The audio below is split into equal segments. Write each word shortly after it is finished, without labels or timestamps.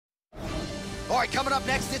All right, coming up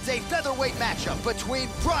next, it's a featherweight matchup between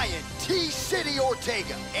Brian T-City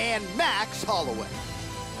Ortega and Max Holloway.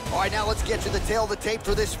 All right, now let's get to the tail of the tape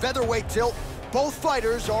for this featherweight tilt. Both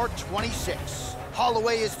fighters are 26.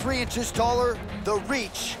 Holloway is 3 inches taller. The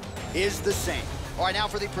reach is the same. All right, now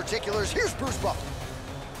for the particulars, here's Bruce Buffer.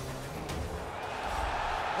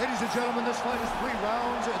 Ladies and gentlemen, this fight is 3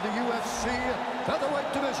 rounds in the UFC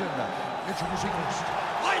featherweight division. Introducing first,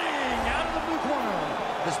 fighting out of the blue corner.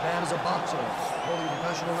 This man is a boxer, holding a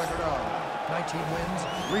professional record of 19 wins,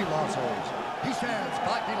 3 losses. He stands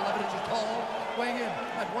 5 feet 11 inches tall, weighing in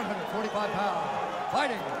at 145 pounds.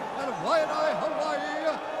 Fighting out of Waianae,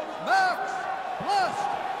 Hawaii, Max Blessed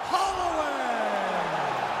Holloway.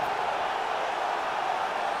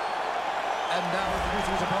 And now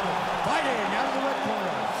introducing his opponent, fighting out of the red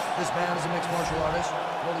corner. This man is a mixed martial artist,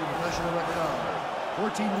 holding a professional record of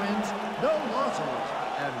 14 wins, no losses,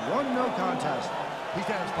 and 1 no contest. He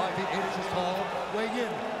stands 5 feet 8 inches tall, weighing in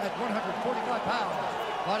at 145 pounds.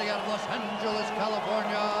 Fighting out of Los Angeles,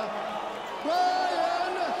 California,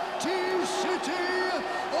 Brian T-City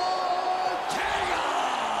Ortega!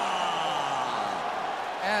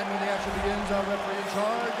 And when the action begins, our referee in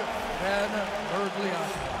charge, Dan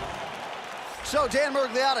Mergliotta. So Dan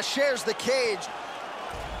Mergliotta shares the cage.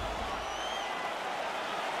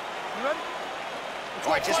 You ready? All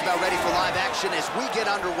right, just about ready for live action as we get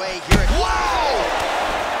underway here at... Whoa!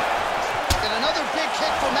 And another big kick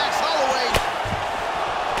for Max Holloway.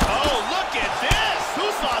 Oh, look at this! Who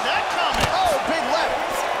saw that coming? Oh, big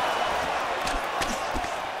left.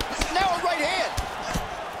 Now a right hand.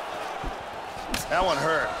 That one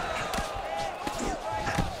hurt.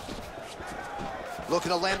 Looking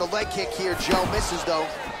to land the leg kick here. Joe misses, though.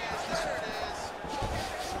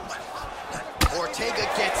 Ortega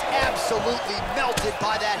gets absolutely melted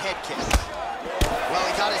by that head kick. Well,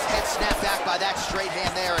 he got his head snapped back by that straight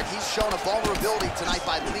hand there, and he's shown a vulnerability tonight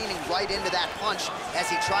by leaning right into that punch as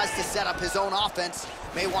he tries to set up his own offense.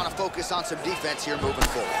 May want to focus on some defense here moving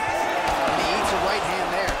forward. And he eats a right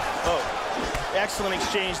hand there. Oh, excellent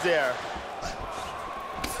exchange there.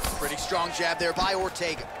 Pretty strong jab there by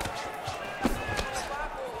Ortega.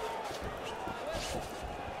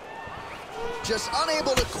 Just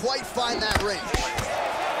unable to quite find that range.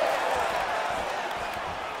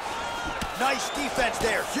 Nice defense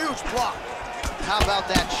there, huge block. How about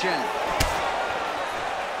that shin?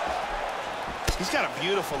 He's got a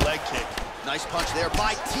beautiful leg kick. Nice punch there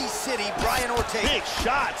by T-City, Brian Ortega. Big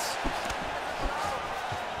shots.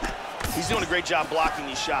 He's doing a great job blocking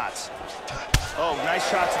these shots. Oh, nice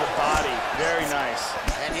shot to the body. Very nice.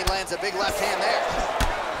 And he lands a big left hand there.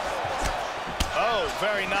 Oh,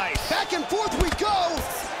 very nice. Back and forth we go.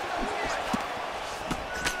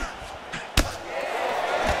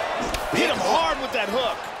 Hit him hard with that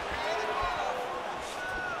hook.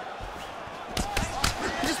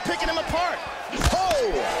 Just picking him apart.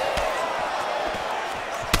 Oh!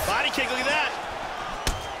 Body kick, look at that.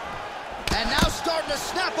 And now starting to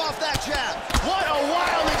snap off that jab. What a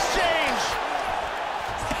wild exchange.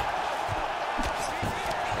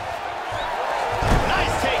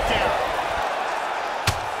 Nice takedown.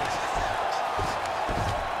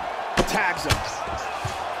 Tags him.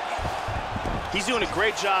 He's doing a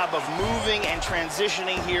great job of moving and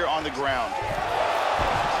transitioning here on the ground.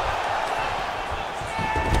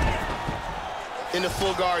 Into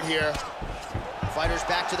full guard here. Fighters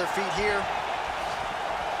back to their feet here.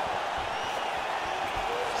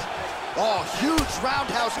 Oh, huge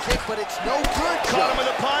roundhouse kick, but it's no good. Caught him with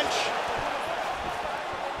a punch.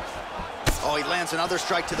 Oh, he lands another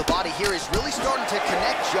strike to the body here. He's really starting to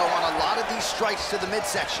connect, Joe, on a lot of these strikes to the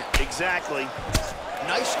midsection. Exactly.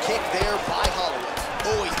 Nice kick there by Holloway.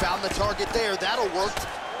 Oh, he found the target there. That'll work.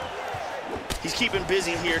 He's keeping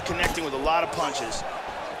busy here, connecting with a lot of punches.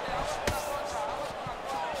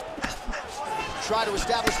 Try to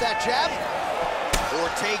establish that jab.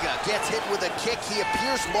 Ortega gets hit with a kick. He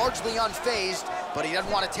appears largely unfazed, but he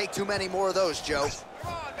doesn't want to take too many more of those, Joe.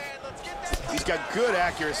 He's got good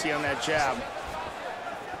accuracy on that jab.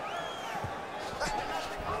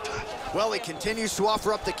 Well, he continues to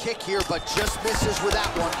offer up the kick here, but just misses with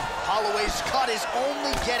that one. Holloway's cut is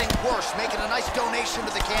only getting worse, making a nice donation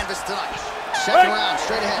to the canvas tonight. Second round,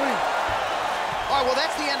 straight ahead. All right, well,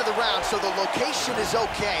 that's the end of the round, so the location is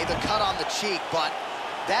okay, the cut on the cheek, but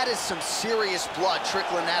that is some serious blood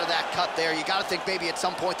trickling out of that cut there. You got to think maybe at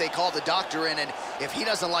some point they call the doctor in, and if he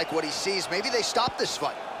doesn't like what he sees, maybe they stop this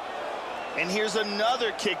fight. And here's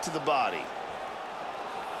another kick to the body.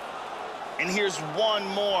 And here's one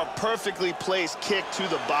more perfectly placed kick to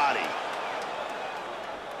the body.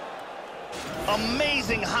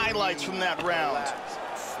 Amazing highlights from that round.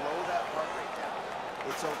 Slow that heart rate down.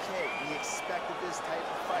 It's okay. We expected this type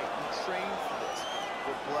of fight. We trained for this.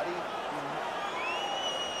 We're bloody.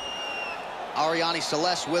 Ariane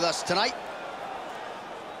Celeste with us tonight.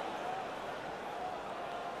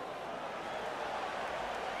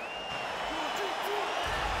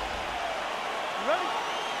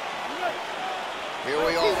 Here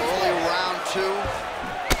we are, early round 2.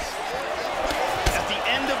 At the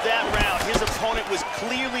end of that round, his opponent was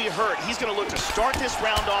clearly hurt. He's going to look to start this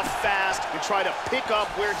round off fast and try to pick up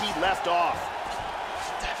where he left off.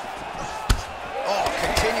 Oh,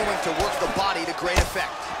 continuing to work the body to great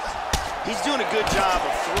effect. He's doing a good job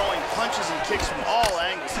of throwing punches and kicks from all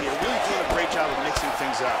angles here. Really doing a great job of mixing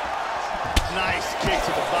things up. Nice kick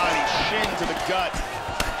to the body, shin to the gut.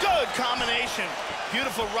 Good combination.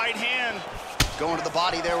 Beautiful right hand. Going to the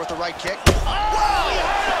body there with the right kick. Oh,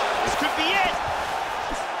 yeah. This could be it.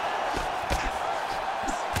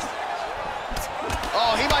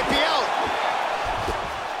 Oh, he might be out.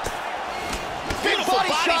 Beautiful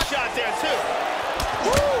body shot there, too.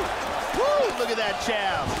 Woo! Woo! Look at that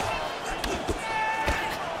jab.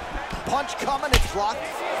 Punch coming, it's blocked.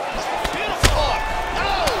 Beautiful. Oh!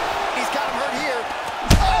 Oh! He's got him hurt here.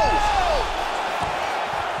 Oh!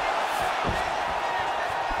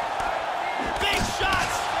 Big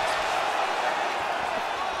shots.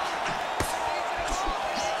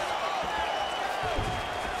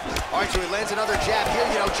 All right, so he lands another jab here.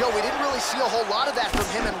 You know, Joe, we didn't really see a whole lot of that from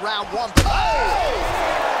him in round 1.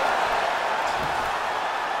 Oh!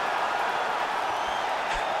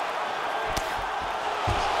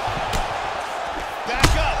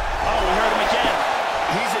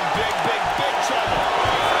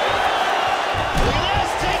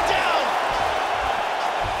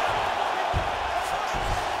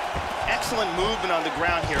 Excellent movement on the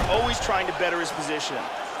ground here, always trying to better his position.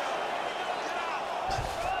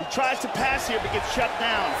 He tries to pass here, but gets shut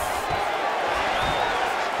down.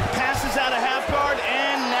 Passes out of half guard,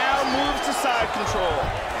 and now moves to side control.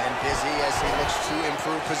 And busy as he looks to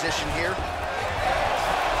improve position here.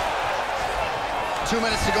 2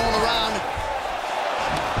 minutes to go in the round.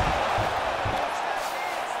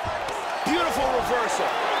 Beautiful reversal.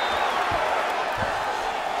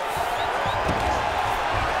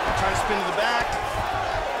 Trying to spin to the back.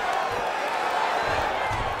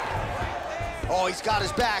 Oh, he's got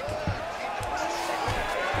his back.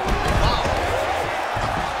 Wow.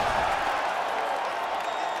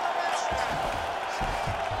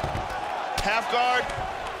 Half guard.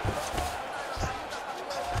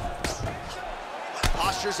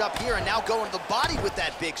 Posture's up here and now going to the body with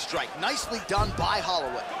that big strike. Nicely done by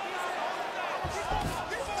Holloway.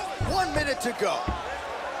 1 minute to go.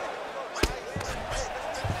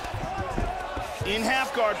 In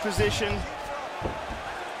half guard position.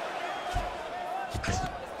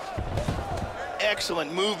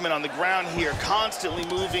 Excellent movement on the ground here. Constantly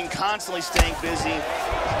moving, constantly staying busy.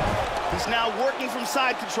 He's now working from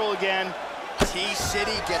side control again.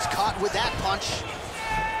 T-City gets caught with that punch.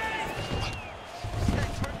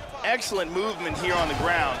 Excellent movement here on the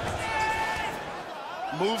ground.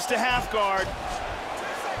 Moves to half guard.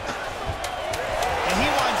 And he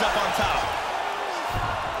winds up on top.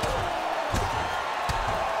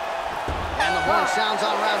 And the horn sounds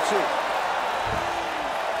on round 2.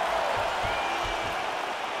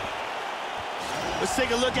 Let's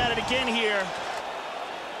take a look at it again here.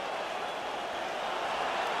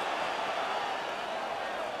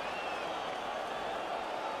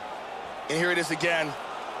 And here it is again.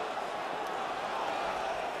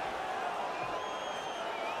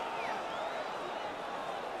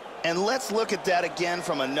 And let's look at that again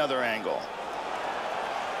from another angle.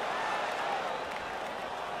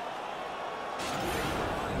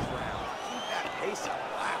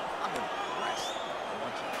 Wow, I'm impressed. I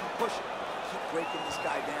want you to keep pushing. Keep breaking this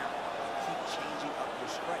guy down. Keep changing up your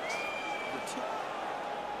strikes.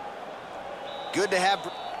 Good to have.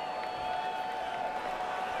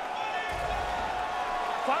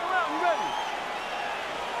 Final round, you ready?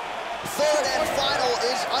 Third and final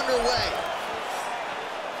is underway.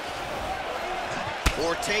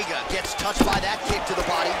 Ortega gets touched by that kick to the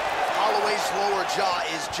body. Holloway's lower jaw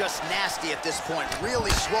is just nasty at this point. Really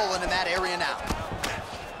swollen in that area now.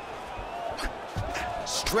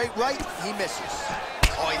 Straight right, he misses.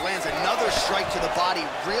 Oh, he lands another strike to the body,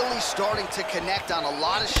 really starting to connect on a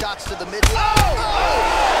lot of shots to the mid. Oh!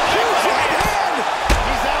 Huge right hand!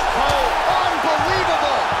 He's out cold.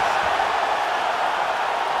 Unbelievable!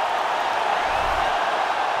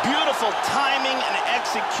 Beautiful timing and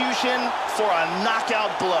execution for a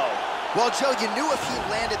knockout blow. Well, Joe, you knew if he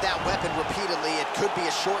landed that weapon repeatedly, it could be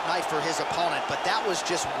a short night for his opponent, but that was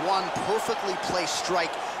just one perfectly placed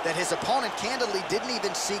strike that his opponent candidly didn't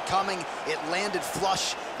even see coming. It landed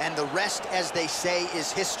flush, and the rest, as they say,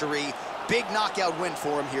 is history. Big knockout win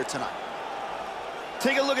for him here tonight.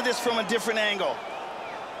 Take a look at this from a different angle.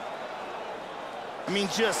 I mean,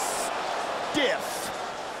 just stiff.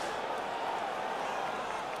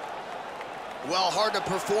 Well, hard to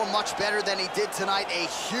perform much better than he did tonight. A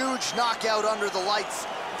huge knockout under the lights.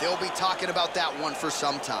 They'll be talking about that one for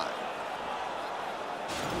some time.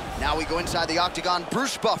 Now we go inside the octagon.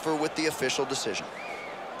 Bruce Buffer with the official decision.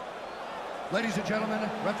 Ladies and gentlemen,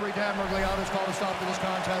 referee Dan Mergliano has called a stop to this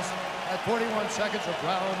contest at 41 seconds of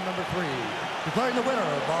round number 3. Declaring the winner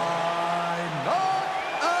by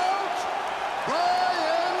knockout,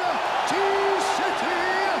 Brian T-City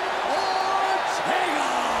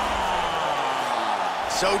Ortega!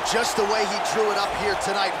 So just the way he drew it up here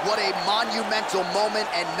tonight, what a monumental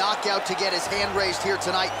moment and knockout to get his hand raised here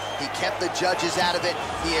tonight. He kept the judges out of it.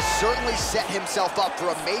 He has certainly set himself up for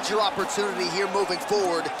a major opportunity here moving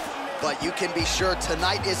forward. But you can be sure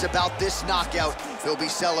tonight is about this knockout. He'll be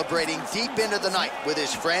celebrating deep into the night with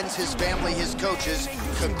his friends, his family, his coaches.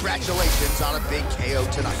 Congratulations on a big KO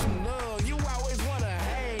tonight.